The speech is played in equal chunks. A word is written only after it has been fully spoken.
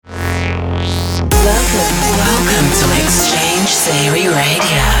Welcome to Exchange Theory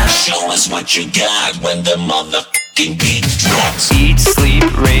Radio. Show us what you got when the motherfucking beat drops. Eat, sleep,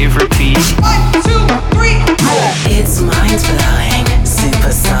 rave, repeat. 1, 2, 3, go! It's mind-blowing,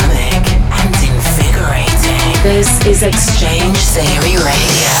 supersonic, and invigorating. This is Exchange Theory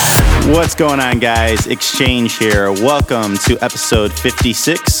Radio. What's going on, guys? Exchange here. Welcome to episode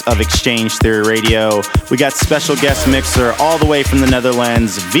 56 of Exchange Theory Radio. We got special guest mixer all the way from the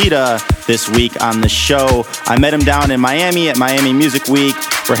Netherlands, Vida, this week on the show. I met him down in Miami at Miami Music Week.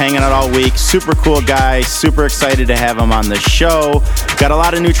 We're hanging out all week. Super cool guy. Super excited to have him on the show. Got a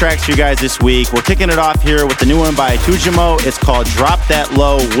lot of new tracks for you guys this week. We're kicking it off here with the new one by Tujimo. It's called Drop That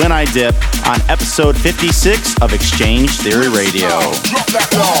Low When I Dip on episode 56 of Exchange Theory Radio. Drop that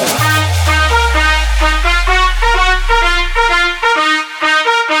low.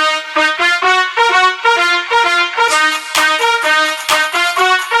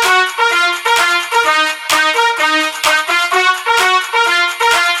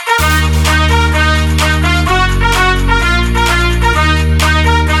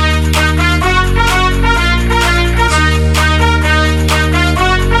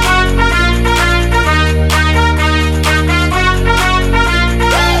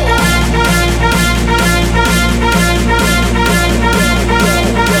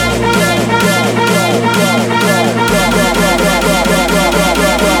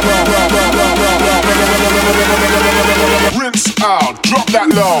 Drop that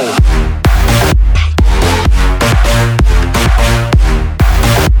low.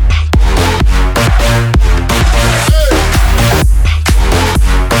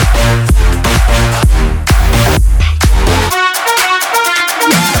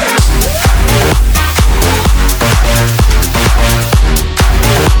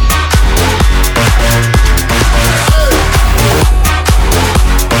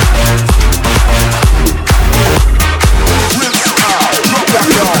 Drop that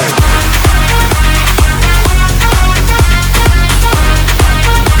low.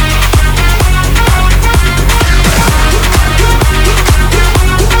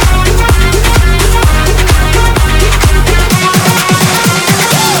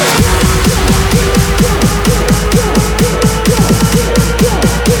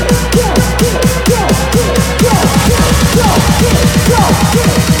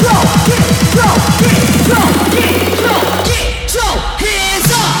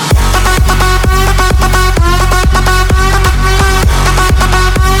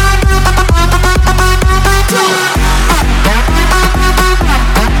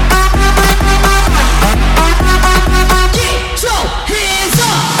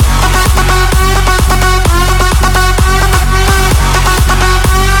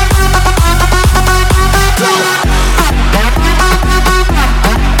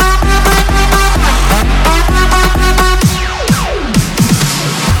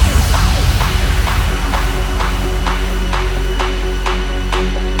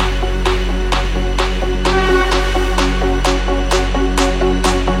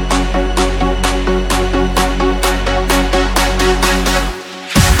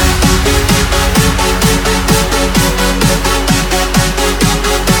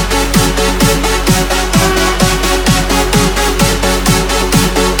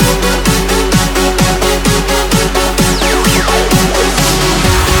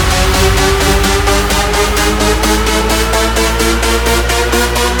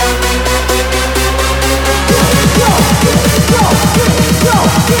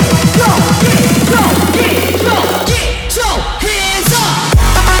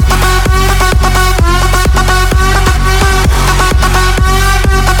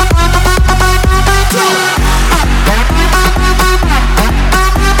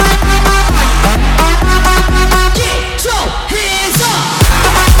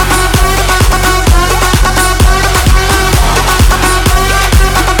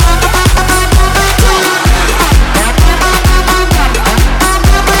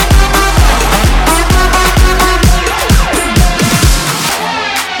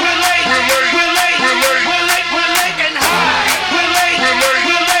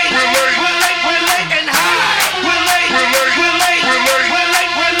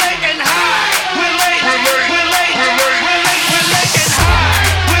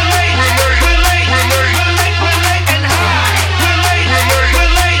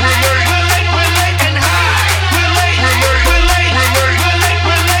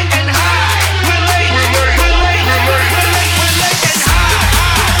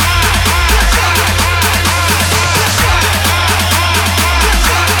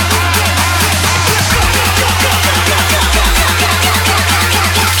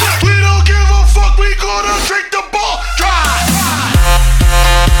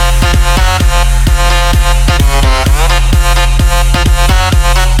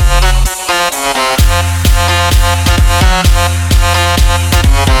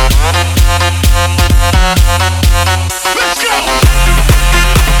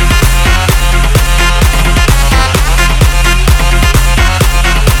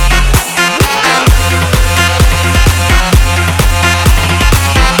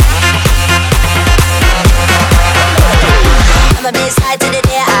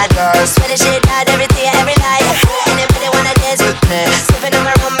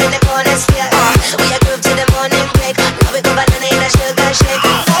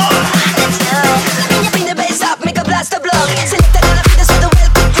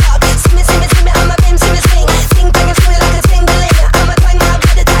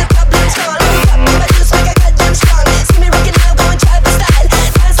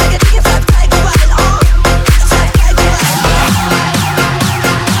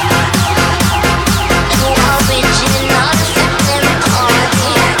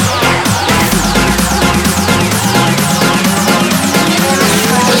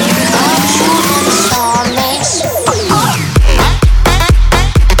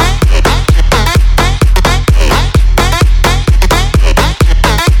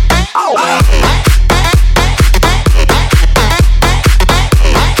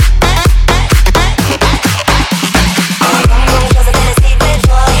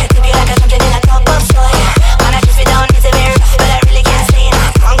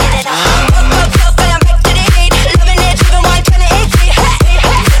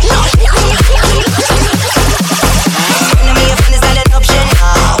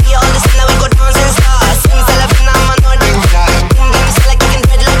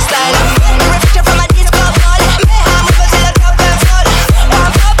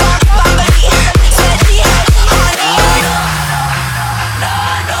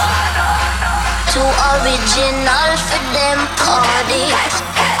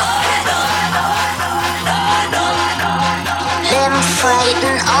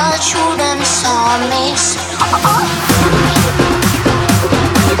 frighten all children saw me.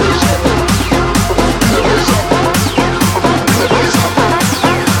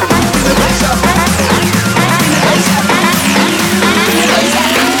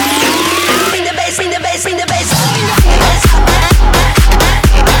 Bring the bass, bring the bass, bring the bass.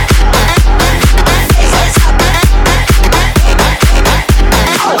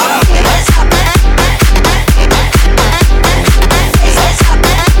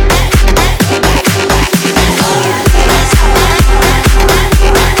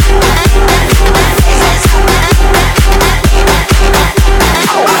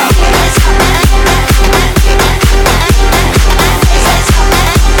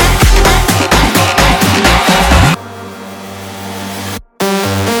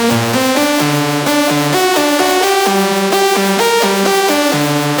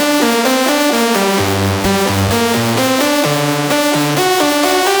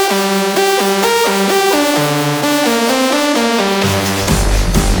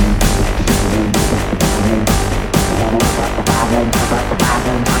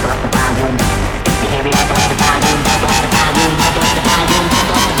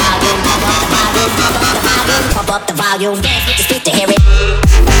 Up the volume, dance with the speak to hear it.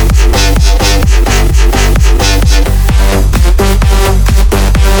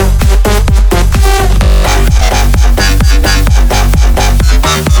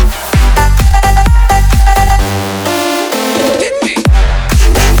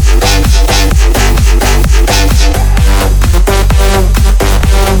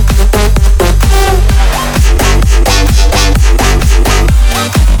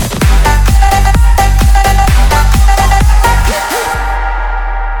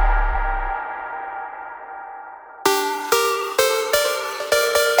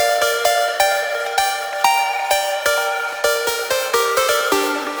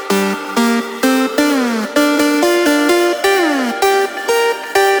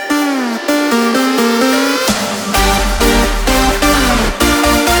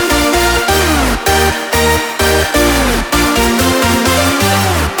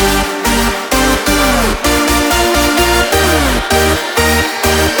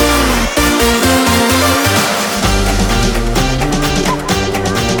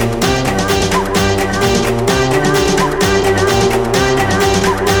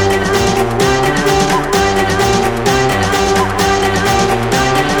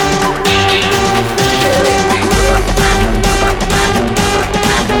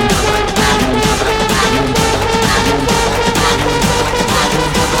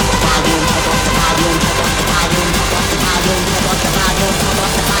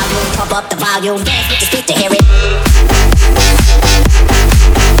 Up the volume, dance with the speak to hear it.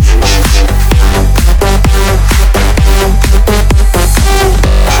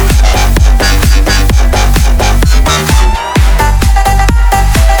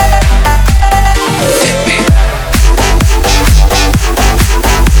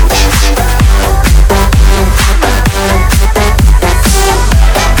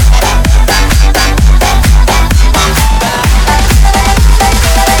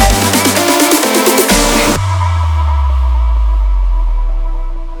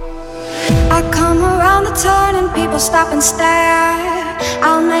 Stop and stare.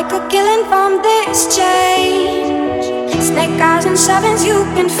 I'll make a killing from this change. Snake eyes and sevens, you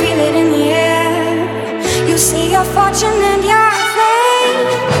can feel it in the air. You see your fortune and your fame.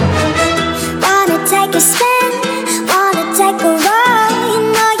 Wanna take a spin, wanna take a roll. You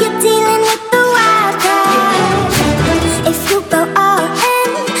know you're dealing with the wild card. If you go all in,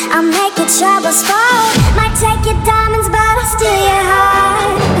 I'll make your troubles fall. Might take your diamonds, but I'll steal your heart.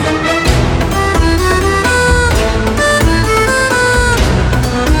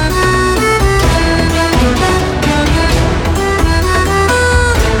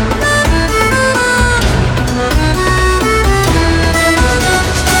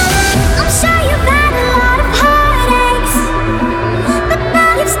 I'm sure you've had a lot of heart.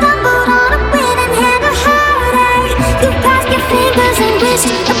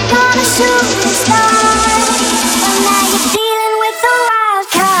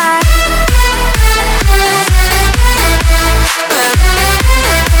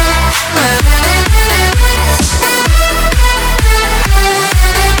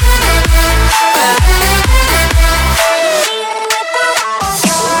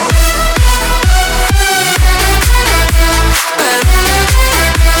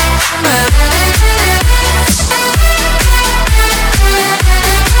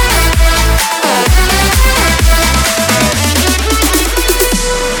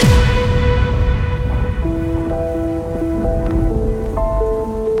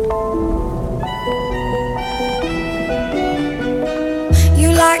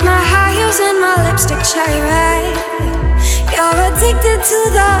 losing my lipstick cherry red. You're addicted to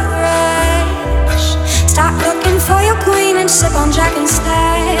the rush. Stop looking for your queen and sip on Jack instead.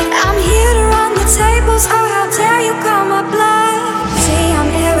 I'm here to run the tables, oh how dare you call my bluff. See,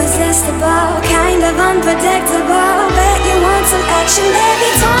 I'm irresistible, kind of unpredictable. Bet you want some action,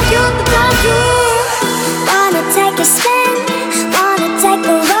 baby, don't you. Wanna take a spin, wanna take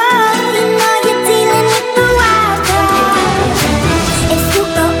a roll. You know you're dealing with the wild card. If you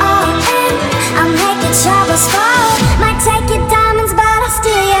go all in, I'll make your troubles fall. Might take your diamonds, but I'll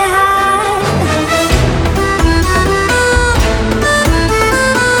steal your heart.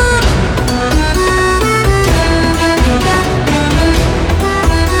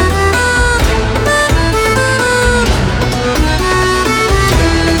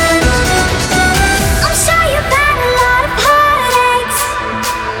 I'm sure you've had a lot of heartaches,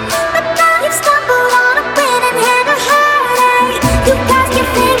 but now you've stumbled on a winning hand of heartache. You crossed your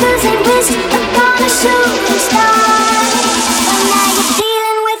fingers and wished upon a shooting star, but now you're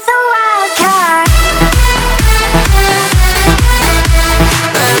dealing with a wild card.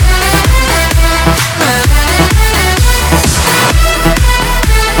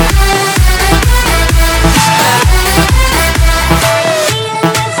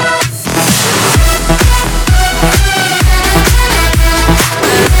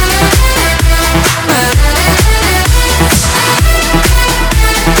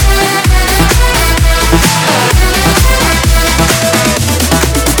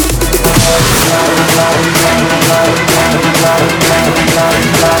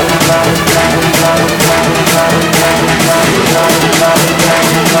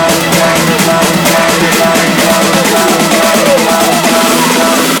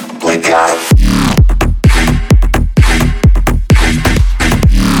 We got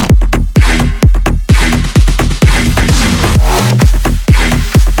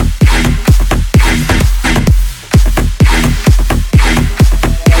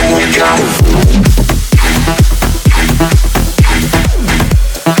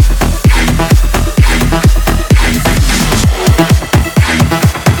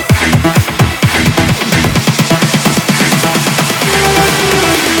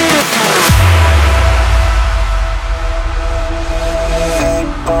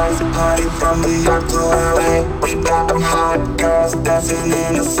from New York to LA. We got them hot girls dancing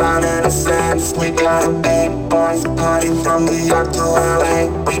in the sun and the sands. We got a big boys party from New York to LA.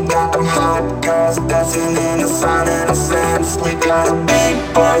 We got them hot girls dancing in the sun and the sands. We got a big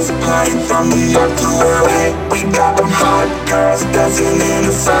boys party from New York to LA. We got them hot girls dancing in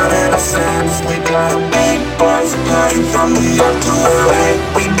the sun and the sands. We got a big boys party from New York to LA.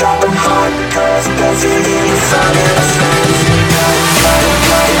 We got them hot girls dancing in the sun and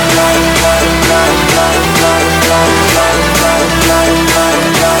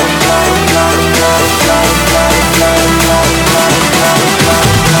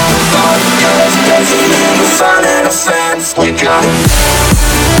the sands. We got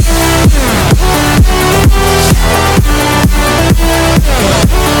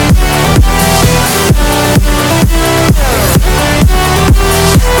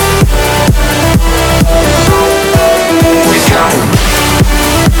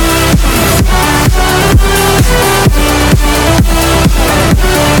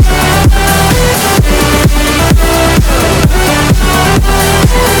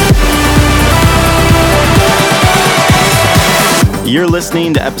You're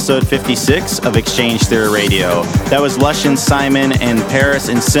listening to episode 56 of Exchange Theory Radio. That was Luscious Simon and Paris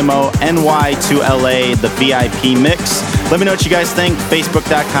and Simo, NY to LA, the VIP mix. Let me know what you guys think.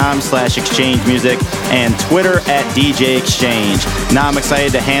 Facebook.com/Exchange Music and Twitter @DJ Exchange. Now I'm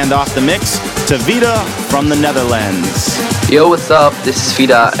excited to hand off the mix to Vida from the Netherlands. Yo, what's up? This is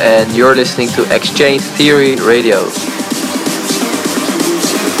Vida and you're listening to Exchange Theory Radio.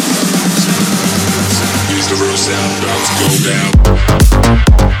 the real sound about to go down.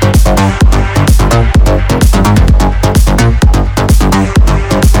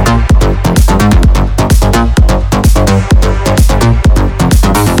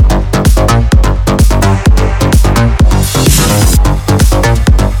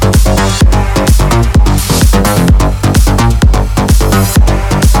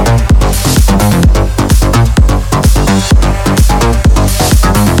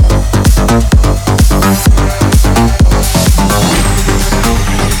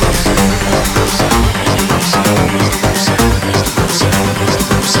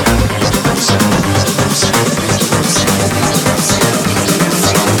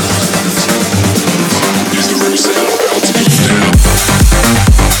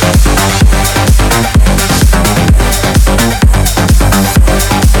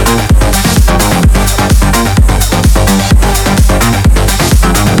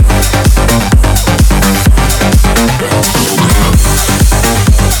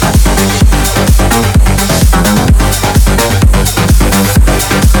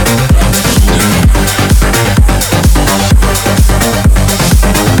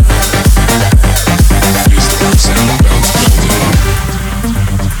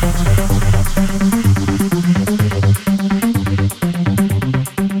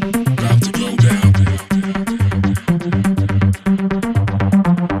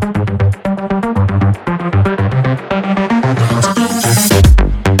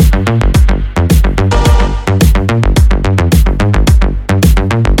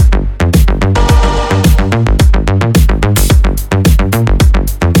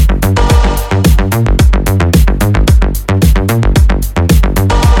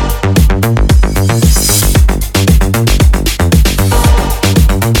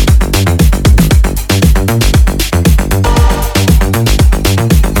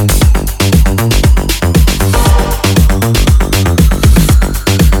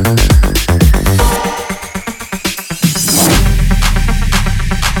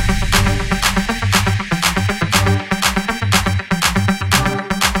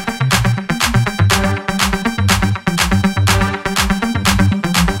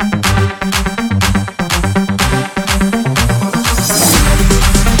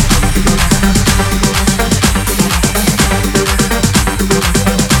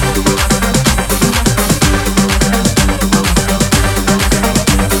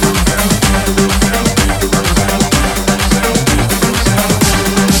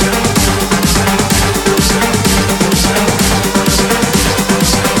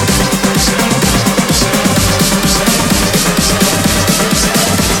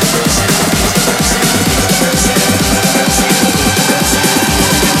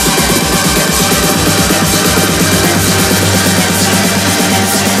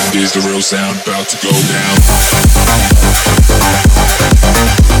 is the real sound about to go down.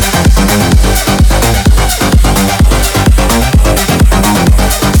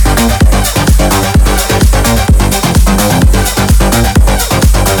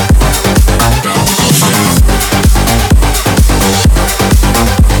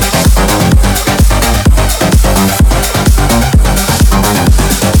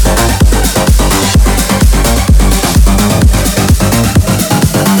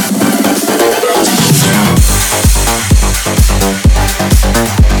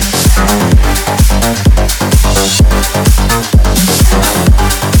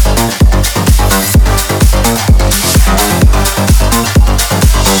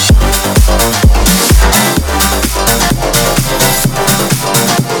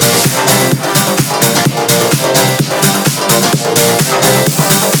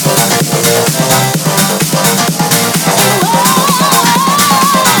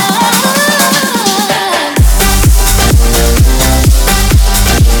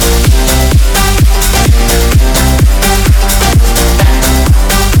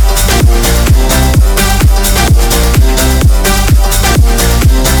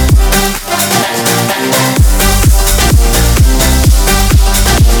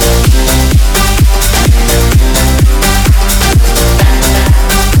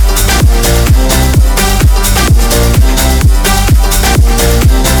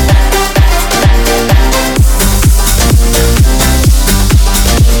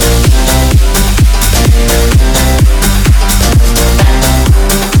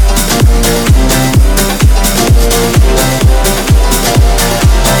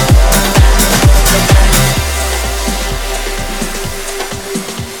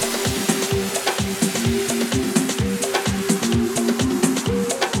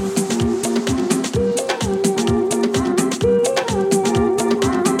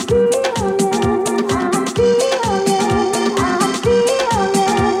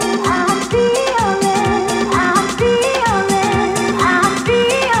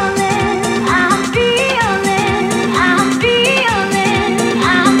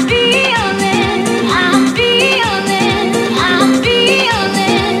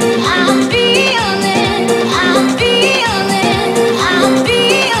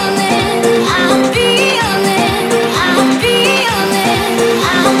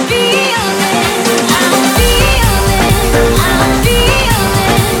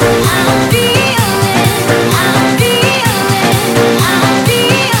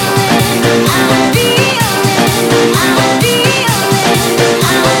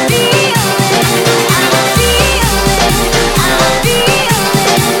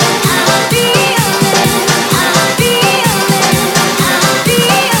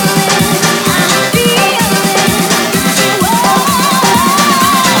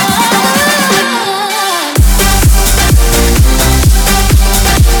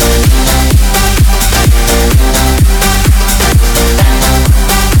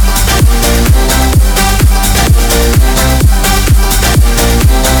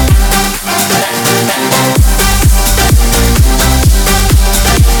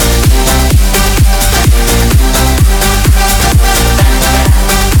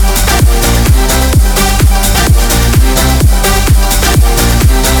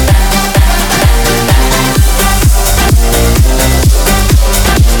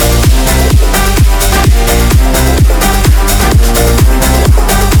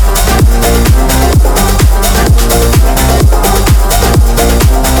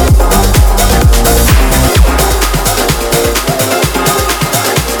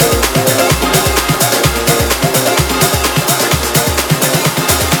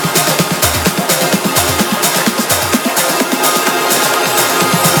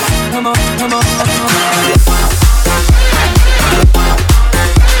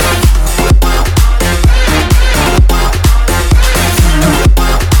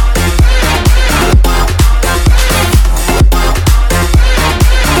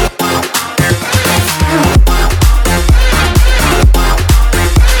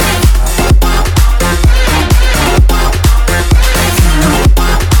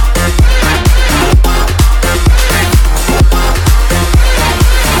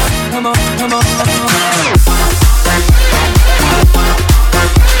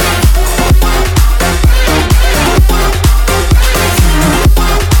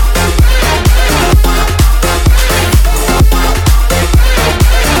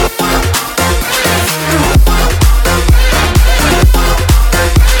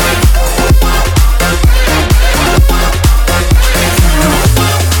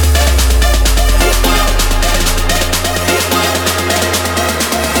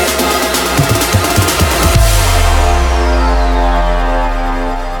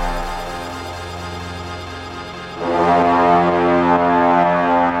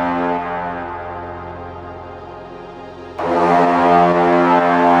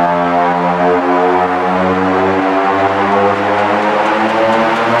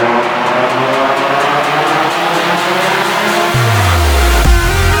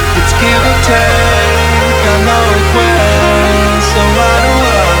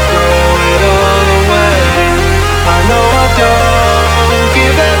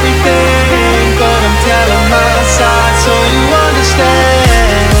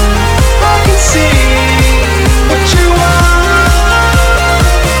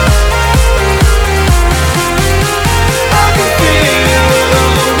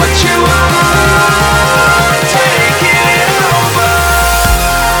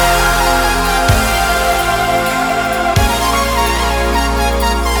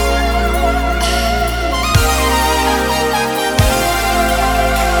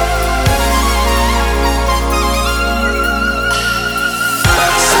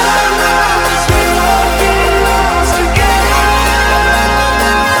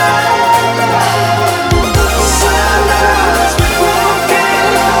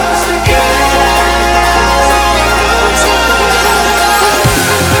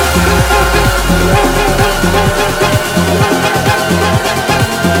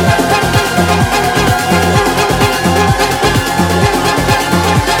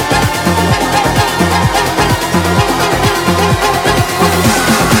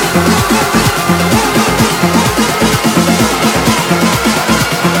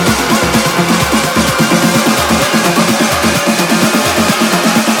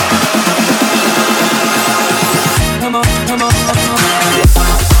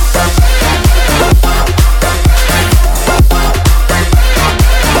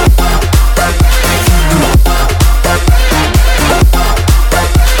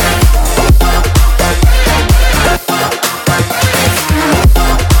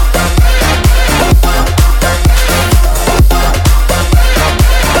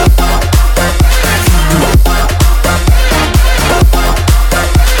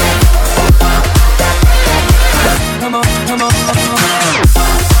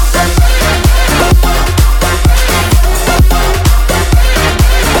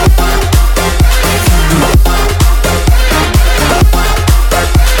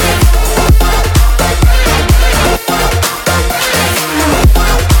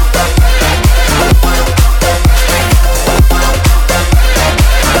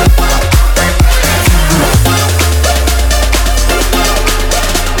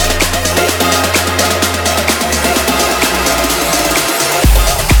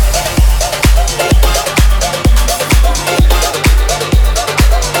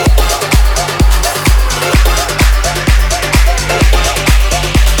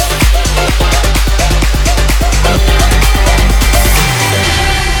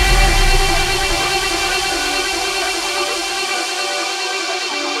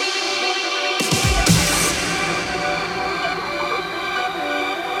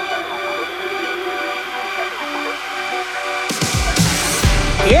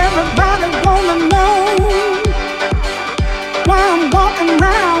 Everybody wanna know why I'm walking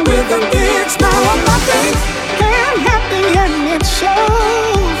around with a big smile on my face. Hey, I'm happy and it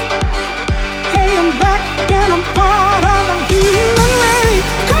shows. Hey, I'm back and I'm part of the human race.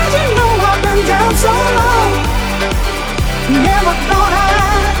 'Cause you know I've been down so long. Never thought I'd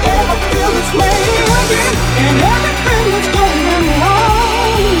ever feel this way again. And everything was going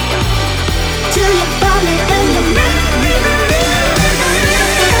wrong till you found me and you made me believe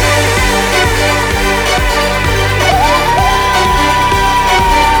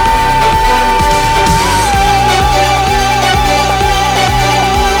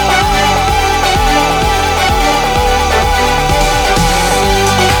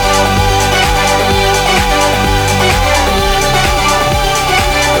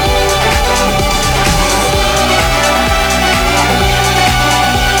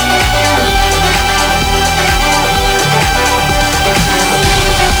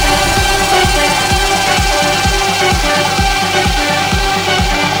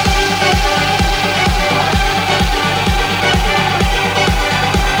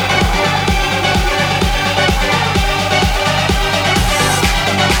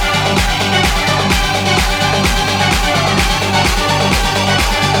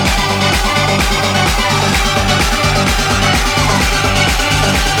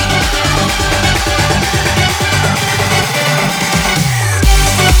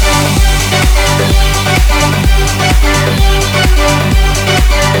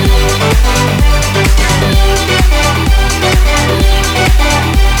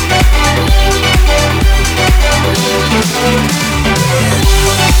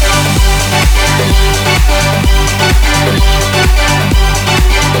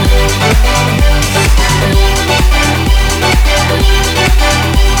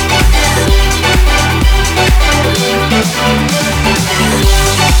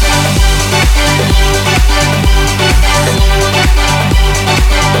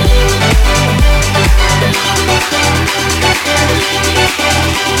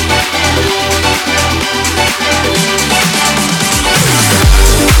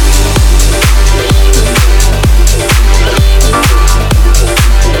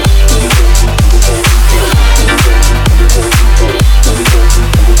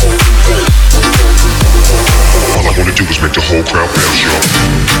all I wanna do is make the whole crowd bounce, y'all.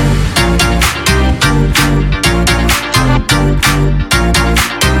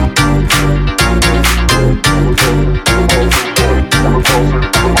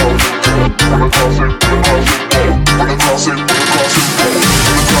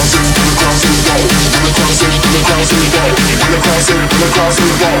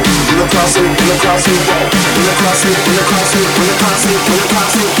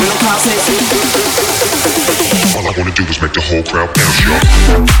 All I wanna do is make the whole crowd bounce,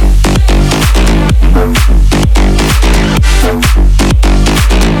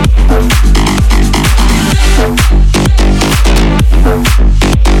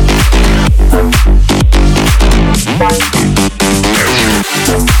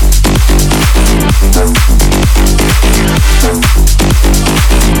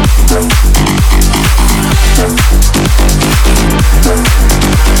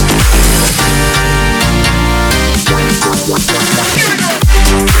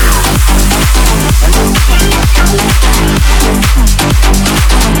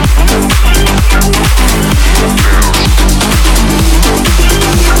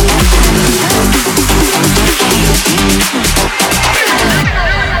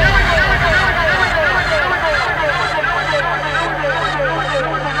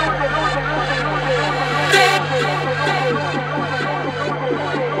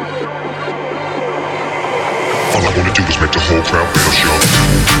 y'all.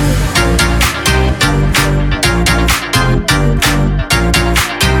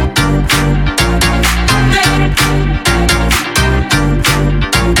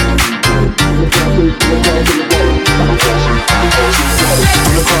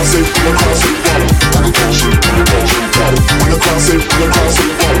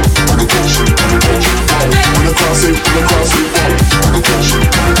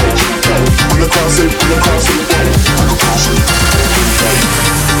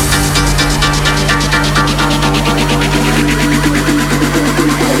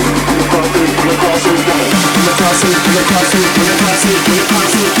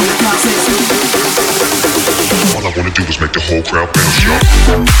 All I wanna do is make the whole crowd bounce, y'all.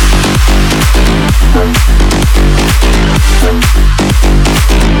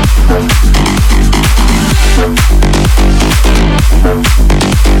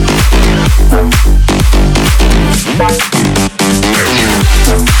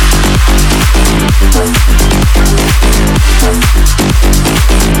 Hey.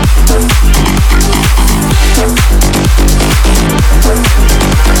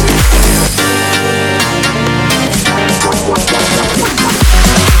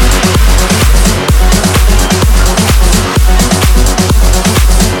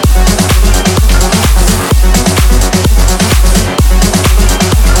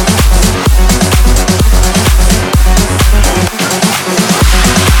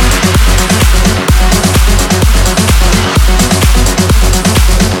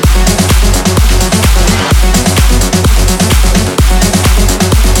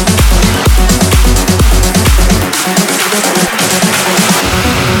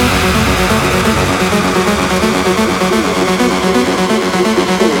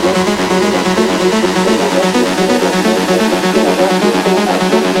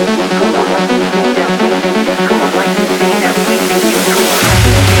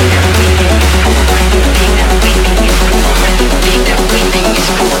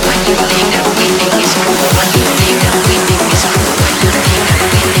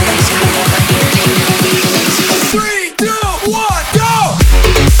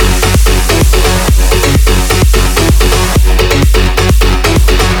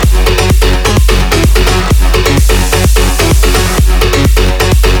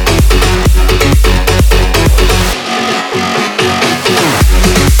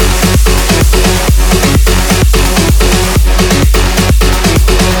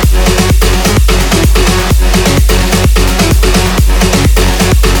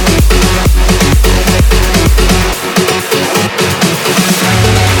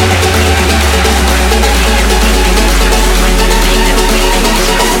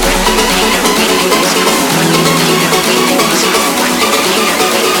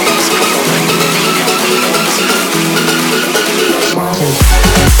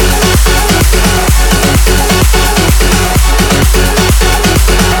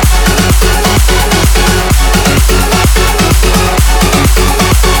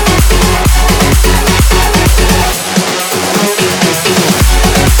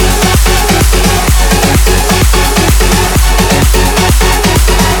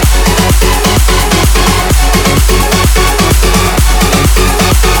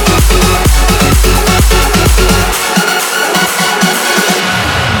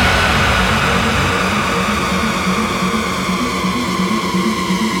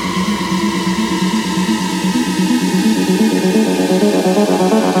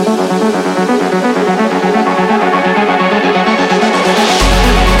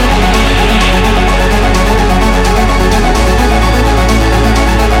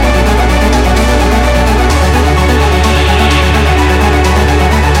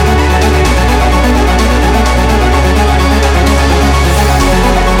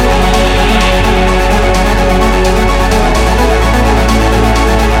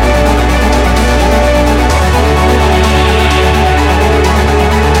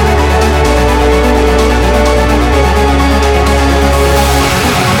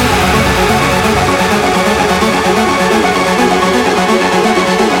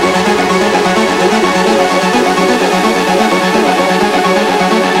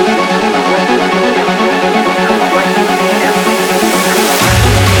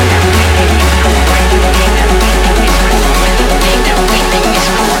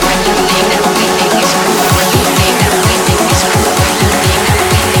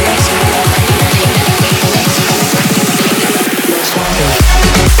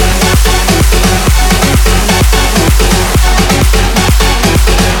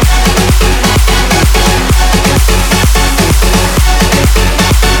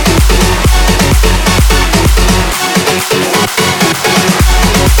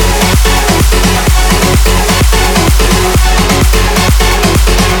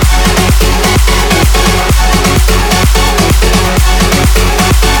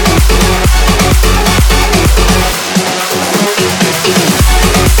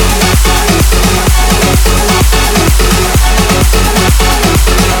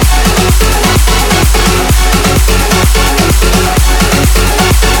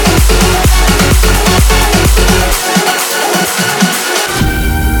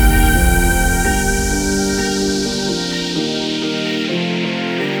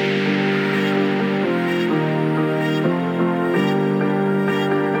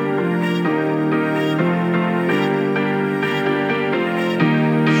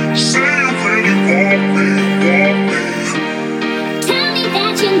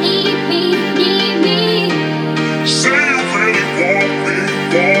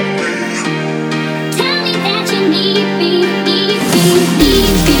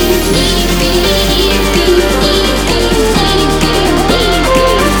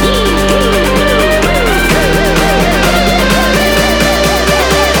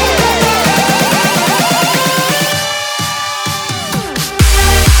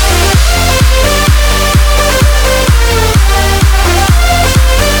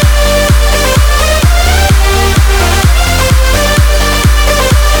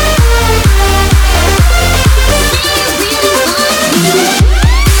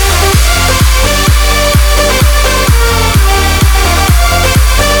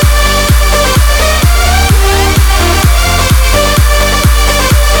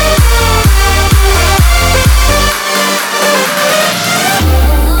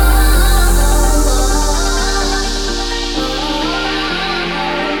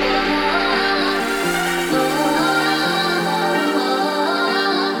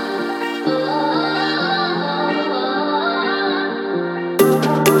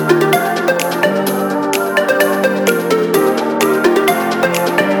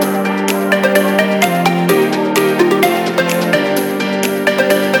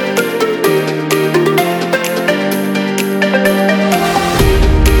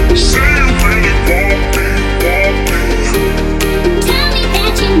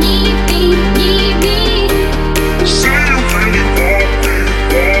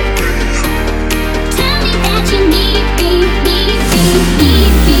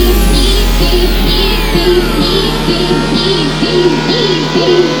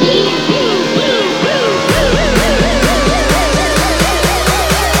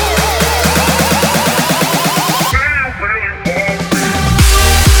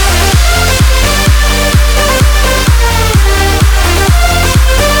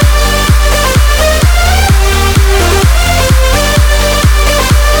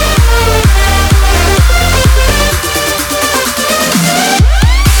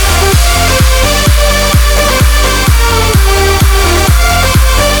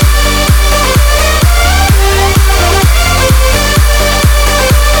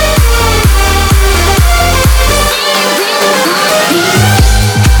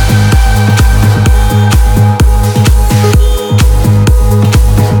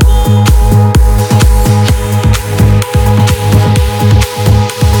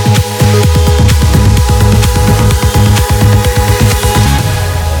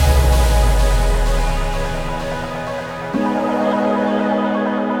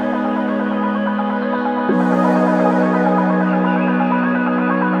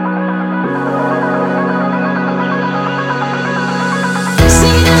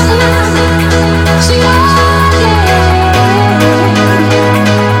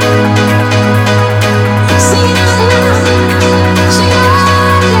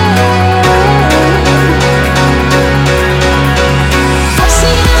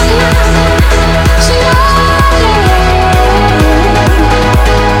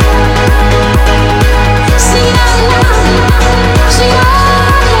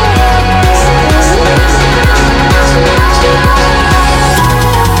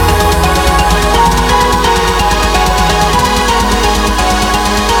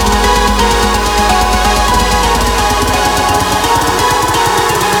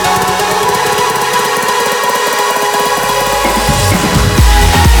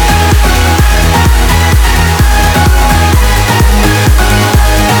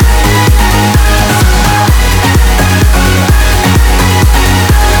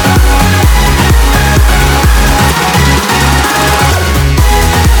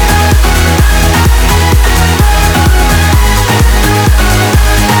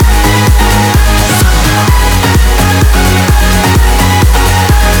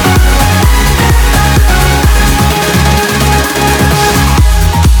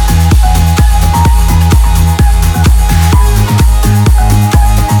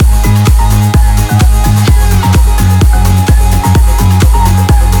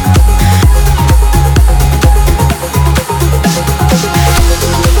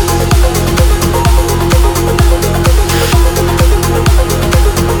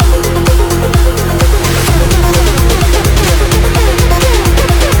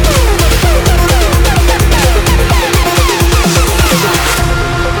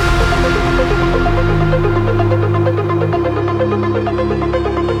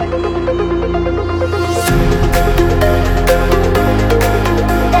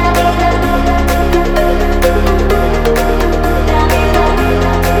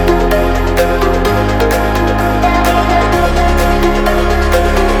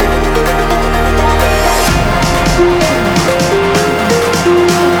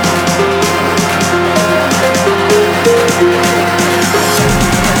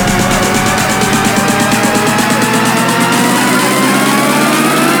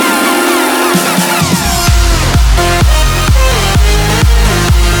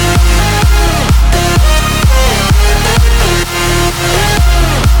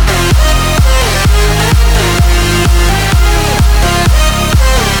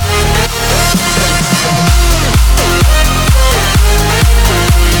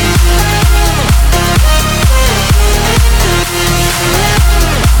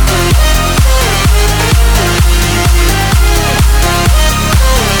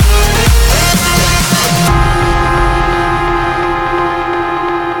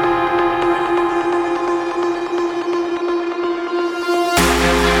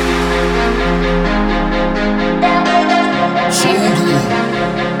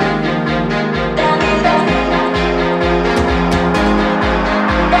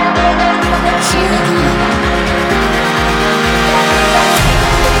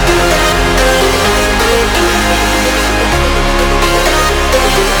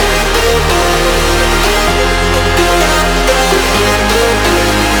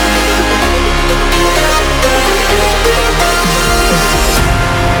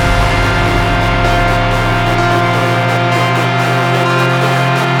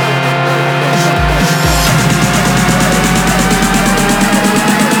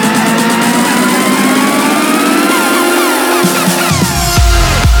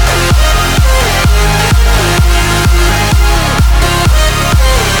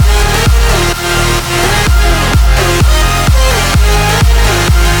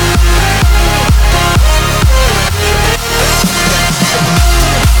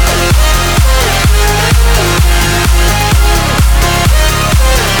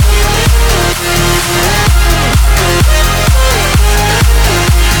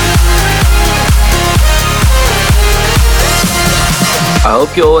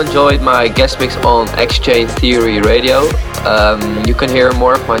 hope you all enjoyed my guest mix on Exchange Theory Radio. You can hear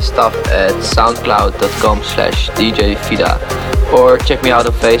more of my stuff at soundcloud.com/DJ Vida, or check me out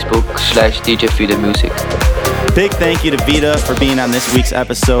on Facebook/DJ Vida Music. Big thank you to Vida for being on this week's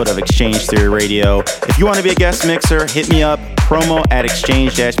episode of Exchange Theory Radio. If you want to be a guest mixer, hit me up,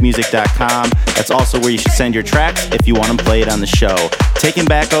 promo@exchange-music.com. That's also where you should send your tracks if you want them played on the show. Taking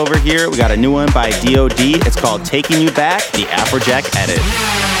back over here, we got a new one by D.O.D. It's called Taking You Back, the Afrojack edit.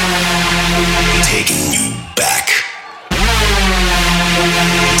 Taking you back.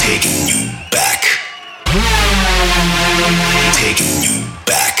 Taking you back. Taking you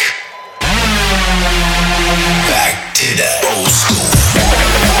back. Back to that old school.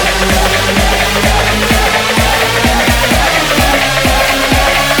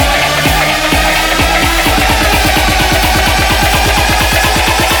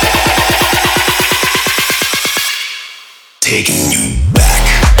 Taking you back. Back. Taking you back.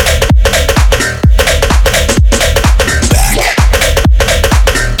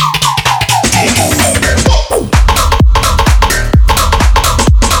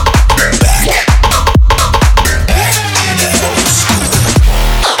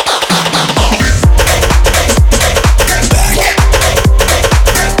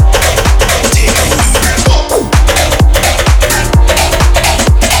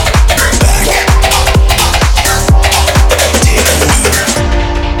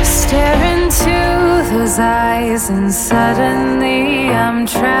 And suddenly I'm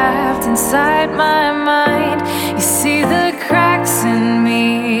trapped inside my mind. You see the cracks in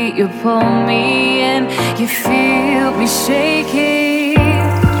me, you pull me in, you feel me shaking.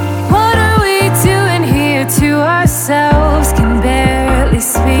 What are we doing here to ourselves? Can barely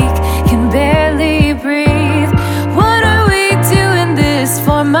speak, can barely breathe. What are we doing this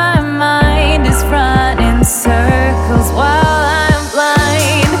for? My mind is running circles while I'm blind.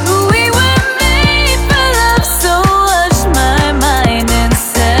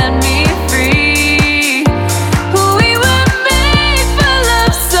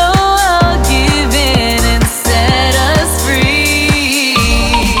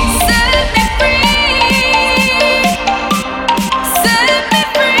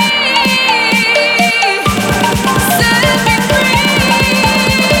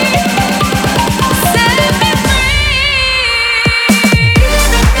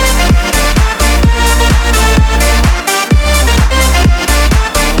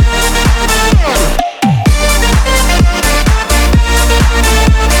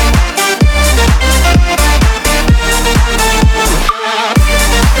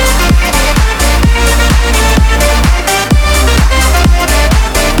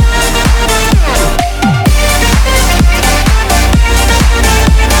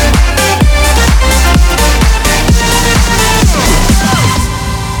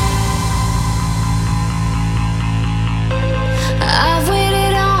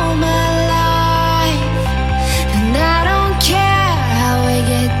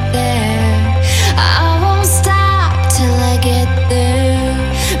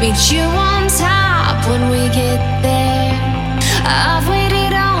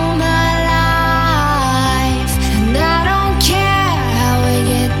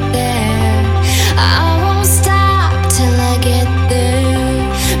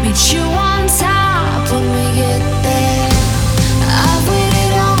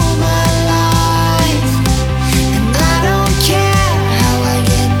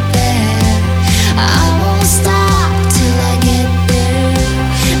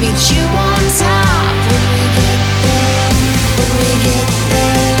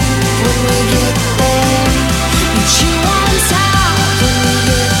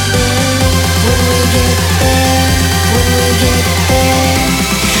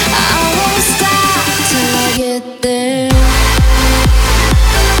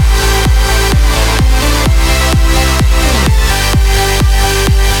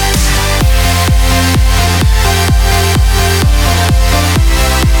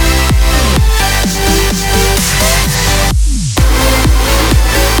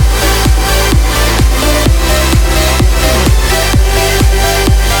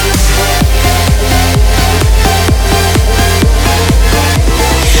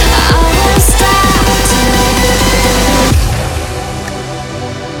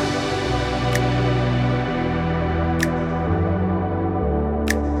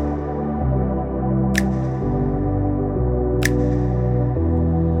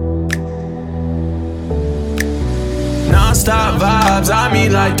 Non-stop vibes, I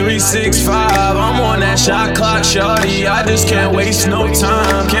mean like 365. I'm on that shot clock, shorty, I just can't waste no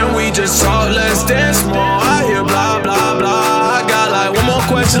time. Can we just talk, let's dance more? I hear blah, blah, blah. I got like one more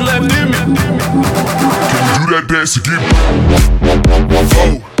bass again. Oh.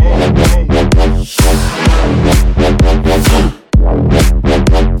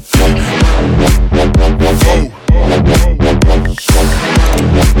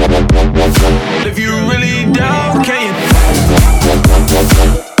 If you really down, can you?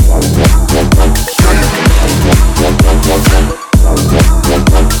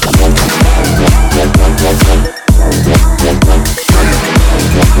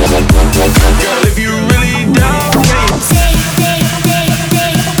 Girl, if you really down, can you?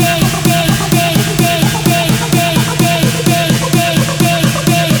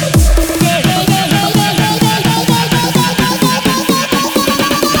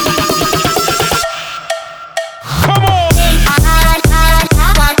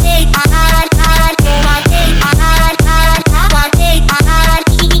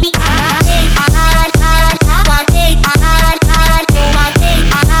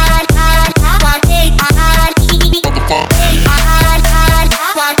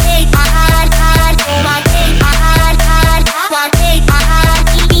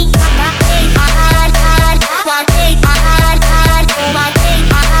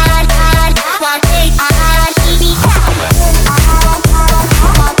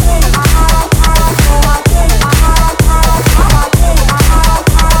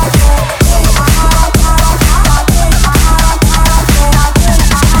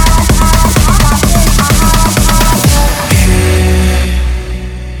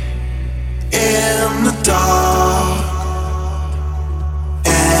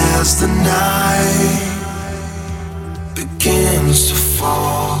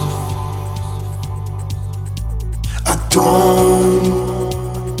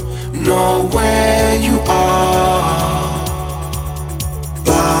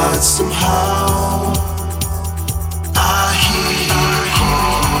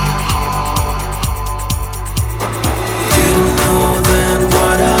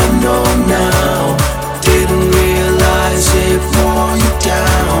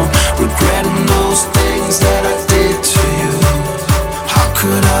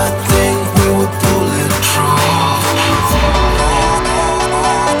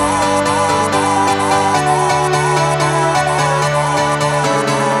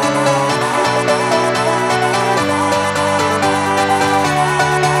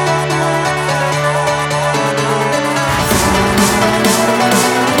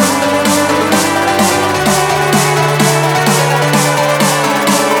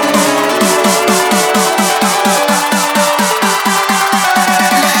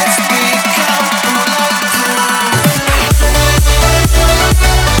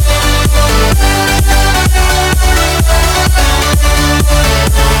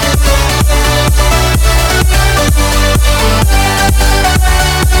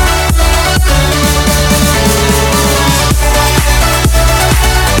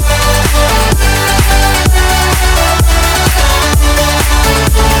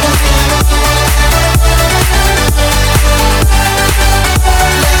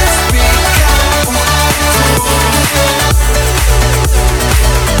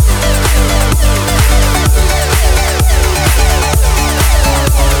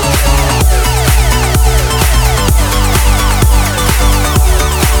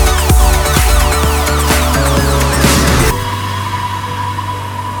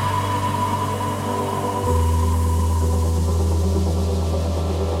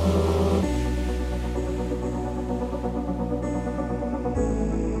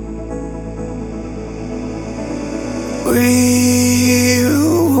 We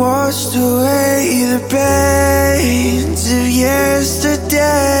washed away the pains of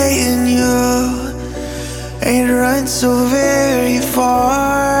yesterday, and you ain't run so very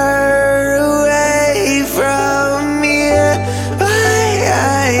far away from me. My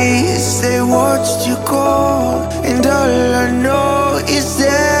eyes, they watched you go, and all I know is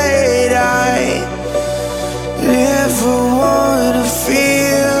that I never wanna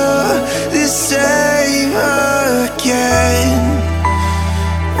feel the same again.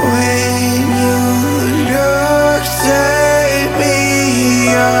 When you looked at me,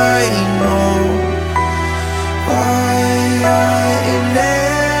 I know why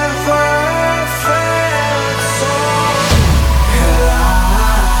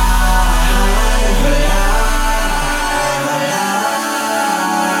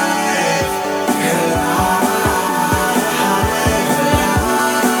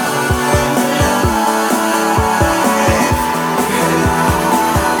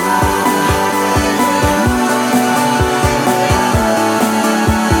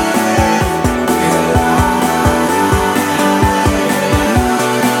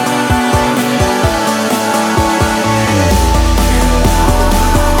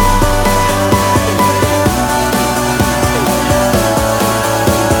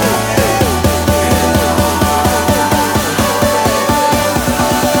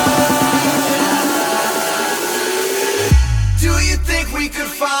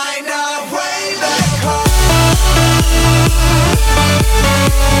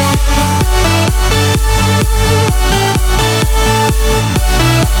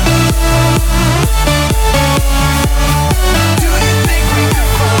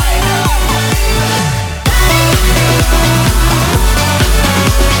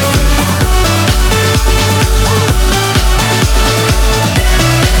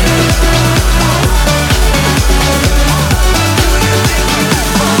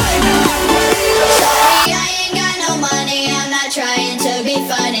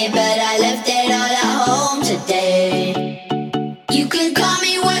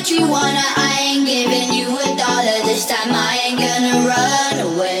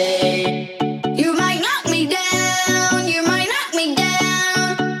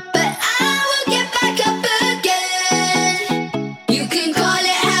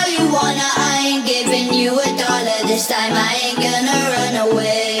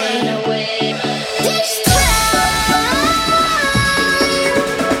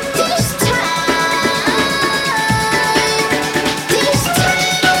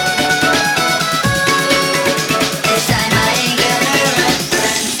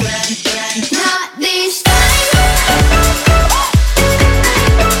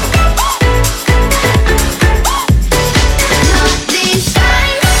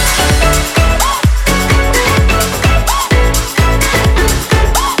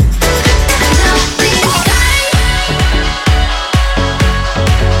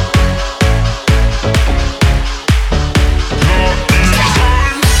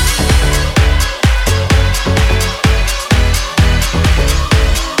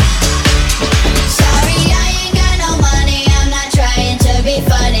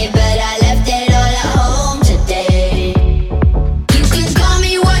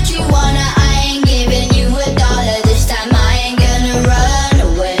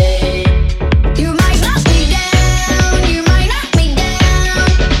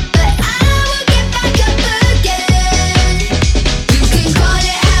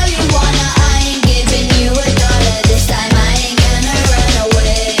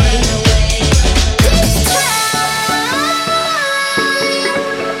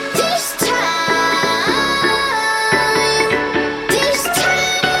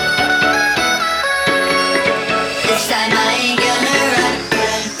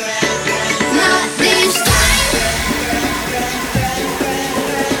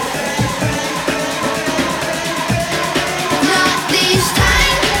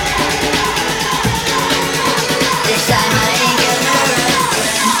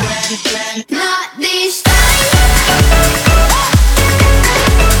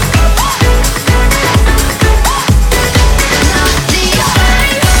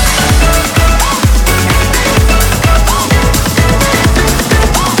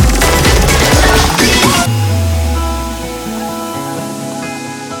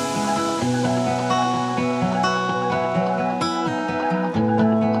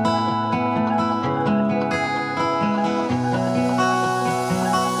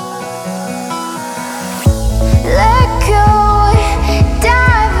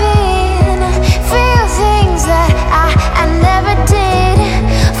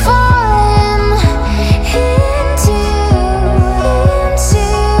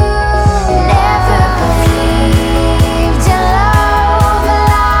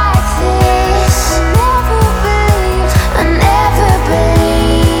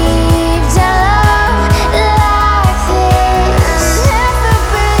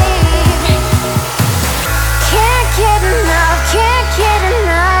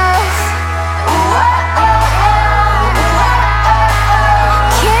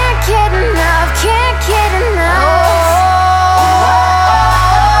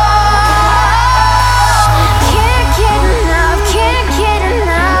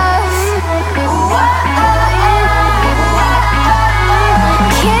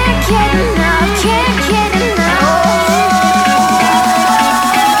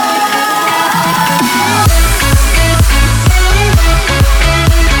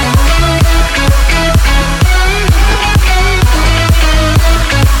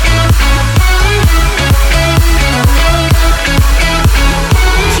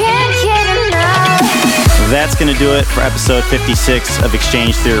going to do it for episode 56 of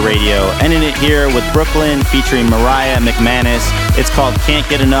Exchange Theory Radio. Ending it here with Brooklyn featuring Mariah McManus. It's called Can't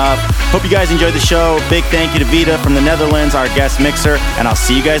Get Enough. Hope you guys enjoyed the show. Big thank you to Vida from the Netherlands, our guest mixer, and I'll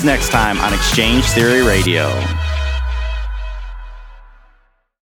see you guys next time on Exchange Theory Radio.